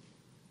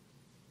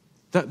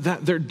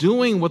 That they're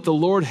doing what the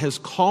Lord has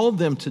called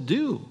them to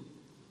do.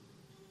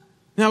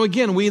 Now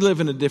again, we live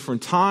in a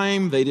different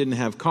time. They didn't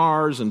have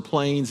cars and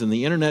planes and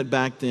the internet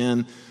back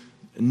then.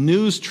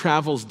 News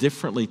travels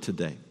differently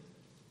today.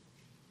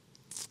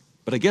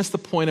 But I guess the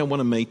point I want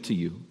to make to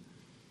you,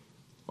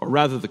 or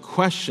rather the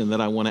question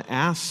that I want to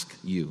ask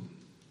you,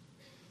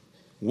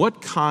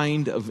 what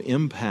kind of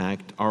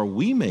impact are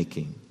we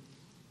making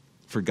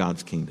for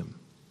God's kingdom?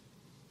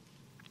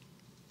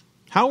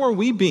 How are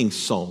we being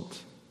salt?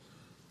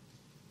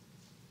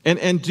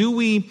 And do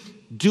we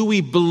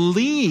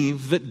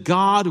believe that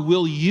God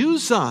will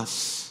use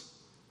us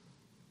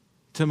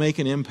to make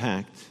an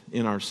impact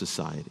in our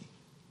society?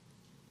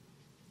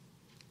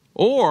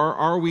 Or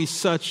are we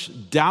such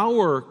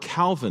dour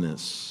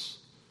Calvinists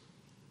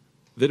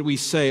that we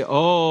say,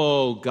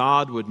 oh,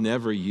 God would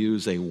never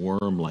use a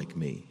worm like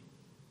me?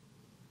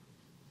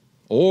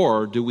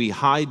 Or do we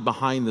hide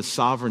behind the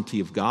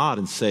sovereignty of God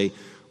and say,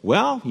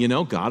 well, you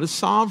know, God is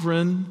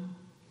sovereign,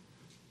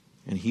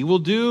 and he will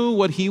do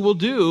what he will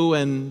do,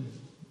 and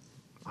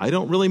I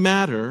don't really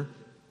matter.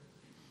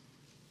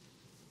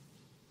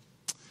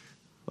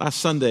 Last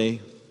Sunday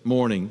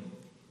morning,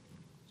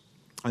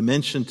 I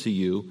mentioned to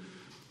you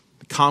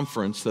the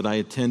conference that I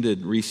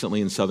attended recently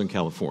in Southern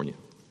California.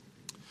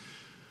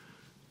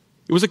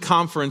 It was a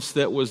conference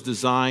that was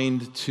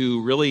designed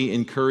to really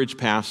encourage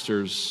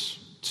pastors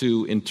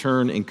to, in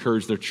turn,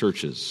 encourage their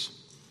churches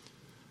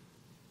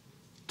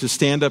to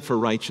stand up for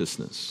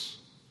righteousness,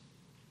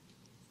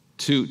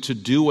 to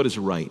do what is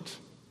right.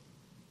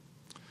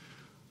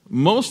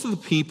 Most of the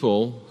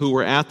people who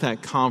were at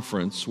that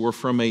conference were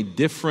from a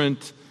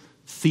different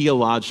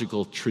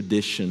theological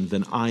tradition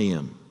than I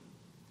am.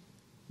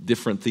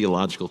 different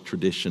theological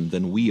tradition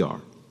than we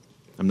are.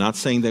 I'm not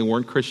saying they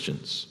weren't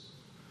Christians,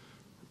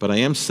 but I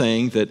am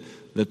saying that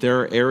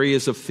there are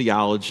areas of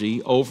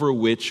theology over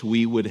which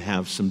we would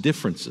have some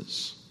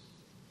differences.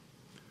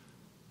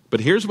 But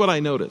here's what I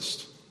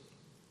noticed.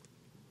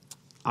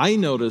 I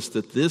noticed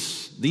that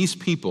these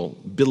people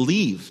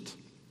believed.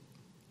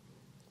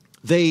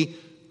 They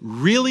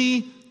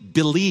really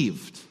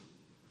believed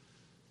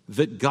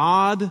that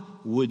God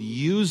would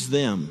use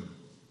them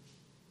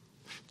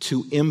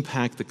to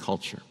impact the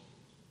culture.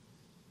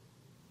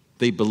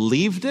 They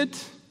believed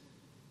it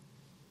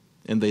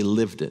and they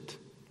lived it.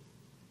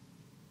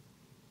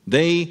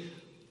 They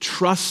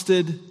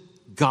trusted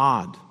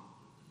God,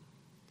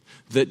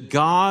 that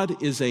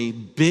God is a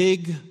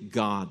big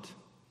God,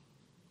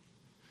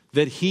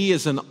 that He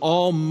is an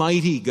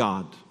almighty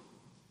God,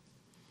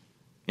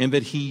 and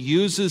that He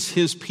uses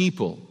His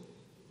people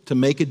to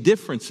make a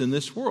difference in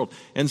this world.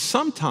 And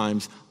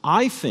sometimes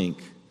I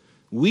think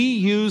we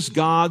use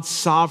God's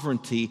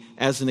sovereignty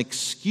as an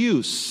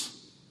excuse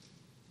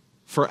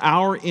for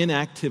our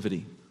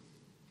inactivity.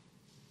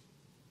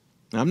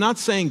 Now, I'm not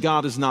saying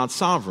God is not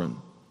sovereign,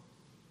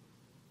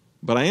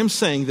 but I am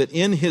saying that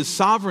in His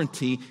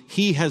sovereignty,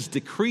 He has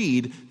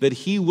decreed that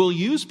He will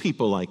use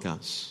people like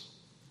us.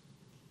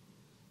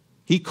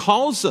 He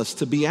calls us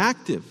to be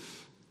active.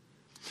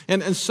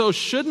 And so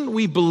shouldn't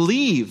we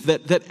believe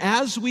that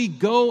as we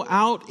go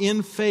out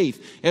in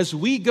faith, as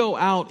we go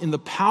out in the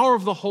power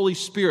of the Holy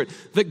Spirit,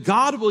 that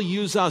God will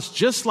use us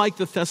just like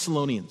the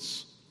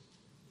Thessalonians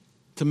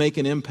to make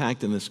an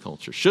impact in this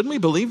culture? Shouldn't we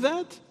believe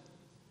that?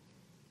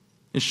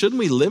 And shouldn't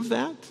we live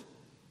that?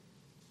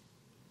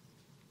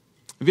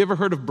 Have you ever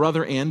heard of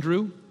Brother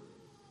Andrew?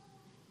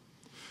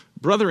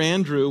 Brother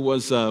Andrew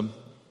was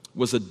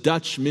a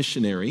Dutch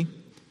missionary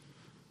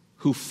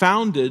who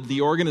founded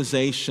the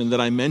organization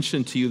that I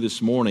mentioned to you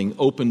this morning,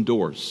 Open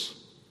Doors.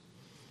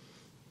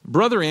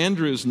 Brother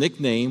Andrew's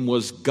nickname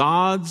was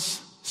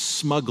God's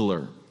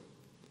Smuggler,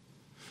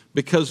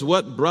 because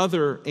what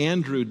Brother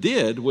Andrew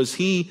did was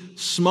he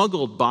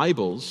smuggled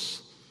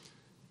Bibles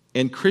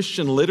and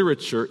Christian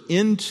literature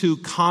into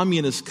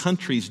communist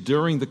countries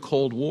during the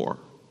Cold War.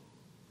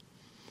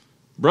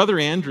 Brother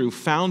Andrew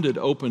founded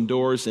Open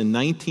Doors in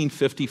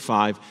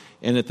 1955,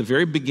 and at the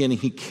very beginning,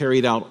 he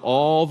carried out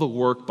all the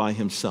work by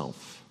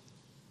himself.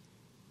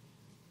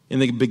 In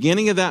the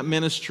beginning of that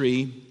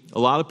ministry, a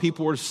lot of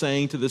people were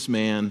saying to this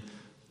man,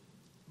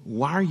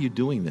 "Why are you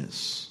doing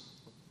this?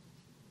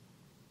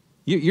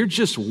 You're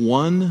just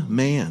one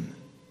man.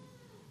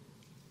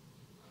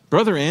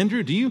 Brother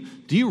Andrew, do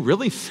you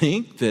really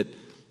think that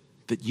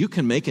you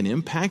can make an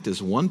impact as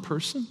one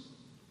person?"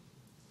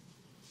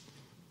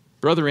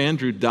 Brother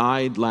Andrew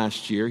died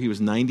last year. He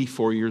was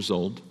 94 years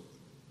old.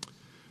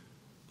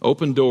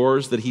 Open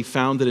Doors, that he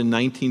founded in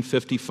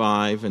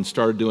 1955 and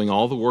started doing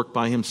all the work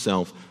by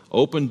himself,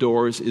 Open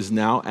Doors is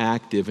now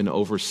active in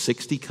over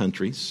 60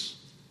 countries.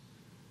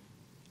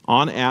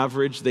 On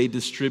average, they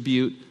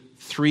distribute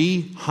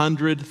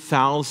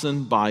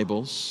 300,000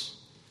 Bibles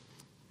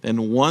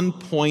and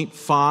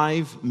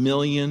 1.5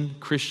 million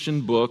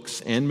Christian books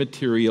and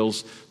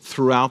materials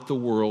throughout the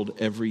world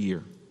every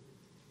year.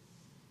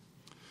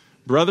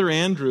 Brother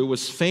Andrew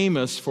was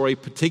famous for a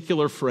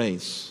particular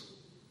phrase: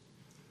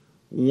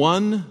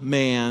 "One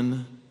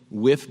man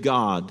with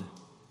God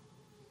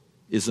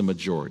is a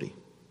majority."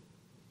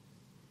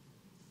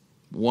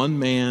 One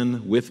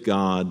man with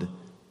God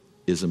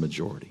is a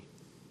majority.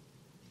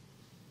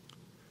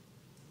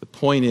 The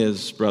point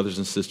is, brothers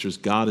and sisters,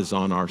 God is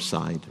on our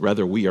side.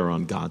 Rather, we are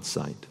on God's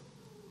side.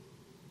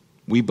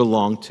 We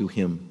belong to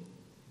Him.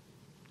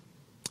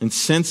 And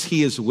since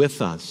He is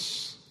with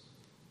us,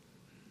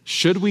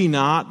 should we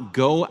not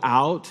go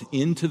out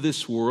into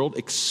this world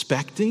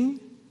expecting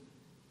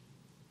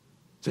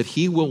that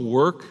He will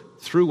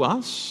work through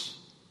us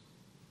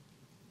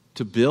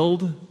to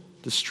build,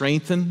 to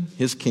strengthen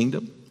His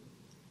kingdom?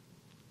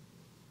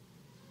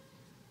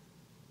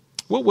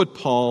 What would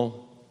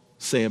Paul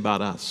say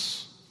about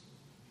us?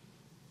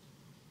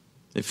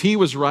 If he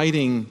was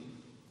writing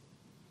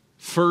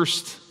 1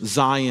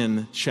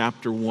 Zion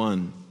chapter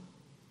 1,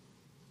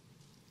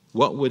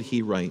 what would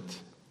he write?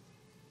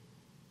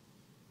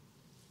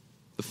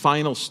 The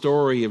final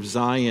story of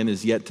Zion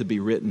is yet to be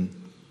written.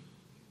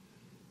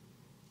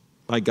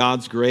 By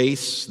God's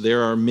grace,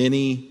 there are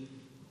many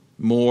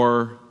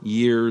more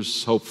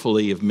years,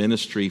 hopefully, of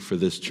ministry for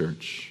this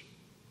church.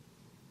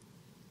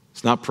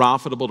 It's not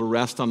profitable to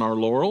rest on our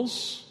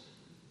laurels.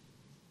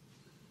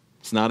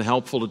 It's not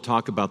helpful to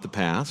talk about the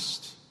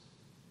past.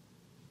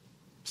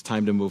 It's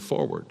time to move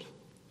forward.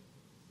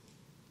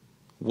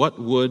 What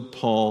would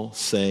Paul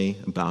say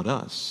about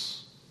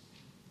us?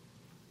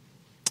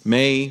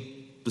 May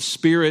the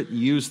Spirit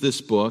use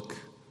this book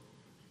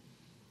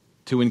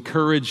to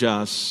encourage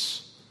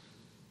us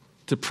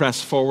to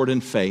press forward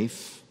in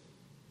faith,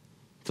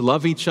 to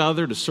love each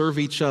other, to serve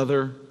each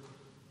other,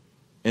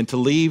 and to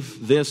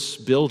leave this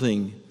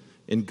building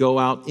and go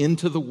out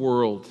into the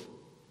world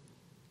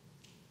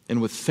and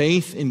with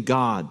faith in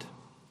God,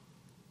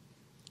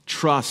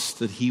 trust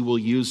that He will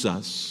use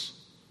us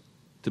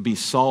to be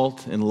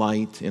salt and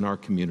light in our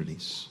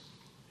communities.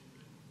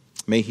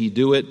 May He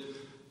do it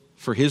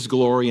for His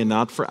glory and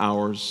not for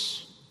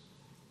ours.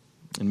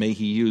 And may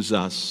He use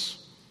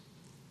us,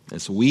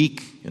 as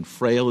weak and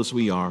frail as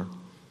we are,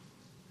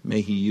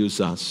 may He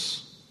use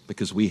us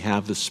because we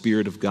have the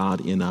Spirit of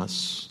God in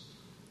us.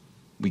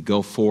 We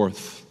go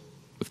forth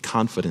with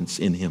confidence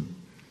in Him.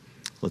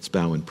 Let's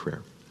bow in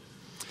prayer.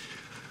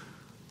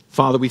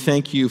 Father, we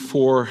thank You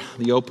for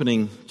the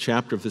opening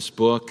chapter of this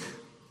book.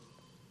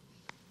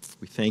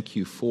 We thank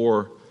You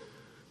for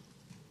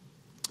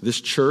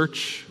this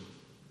church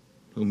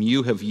whom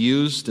You have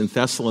used in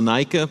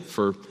Thessalonica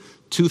for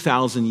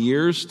 2,000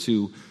 years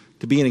to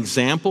be an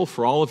example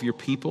for all of Your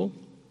people.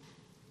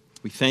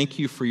 We thank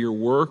You for Your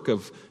work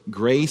of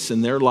grace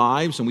in their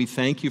lives, and we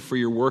thank You for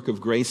Your work of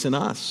grace in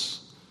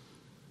us.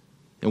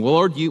 And well,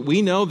 Lord,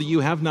 we know that You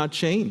have not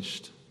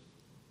changed.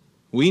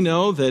 We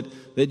know that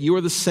You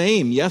are the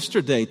same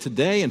yesterday,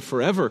 today, and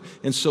forever.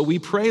 And so we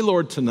pray,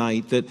 Lord,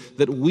 tonight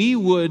that we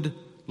would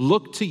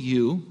look to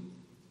You,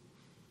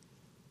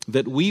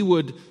 that we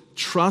would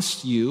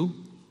trust You,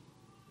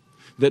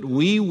 that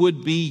we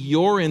would be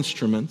Your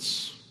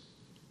instruments,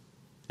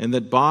 and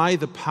that by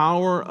the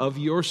power of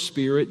Your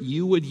Spirit,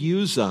 You would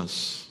use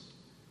us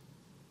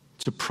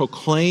to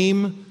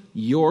proclaim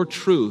Your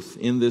truth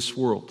in this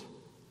world.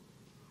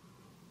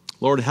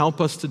 Lord, help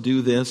us to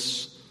do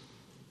this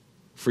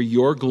for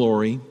Your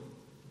glory.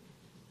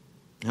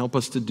 Help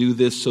us to do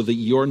this so that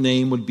Your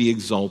name would be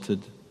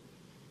exalted.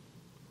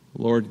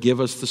 Lord, give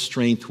us the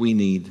strength we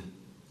need.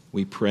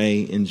 We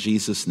pray in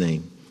Jesus'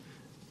 name.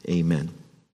 Amen.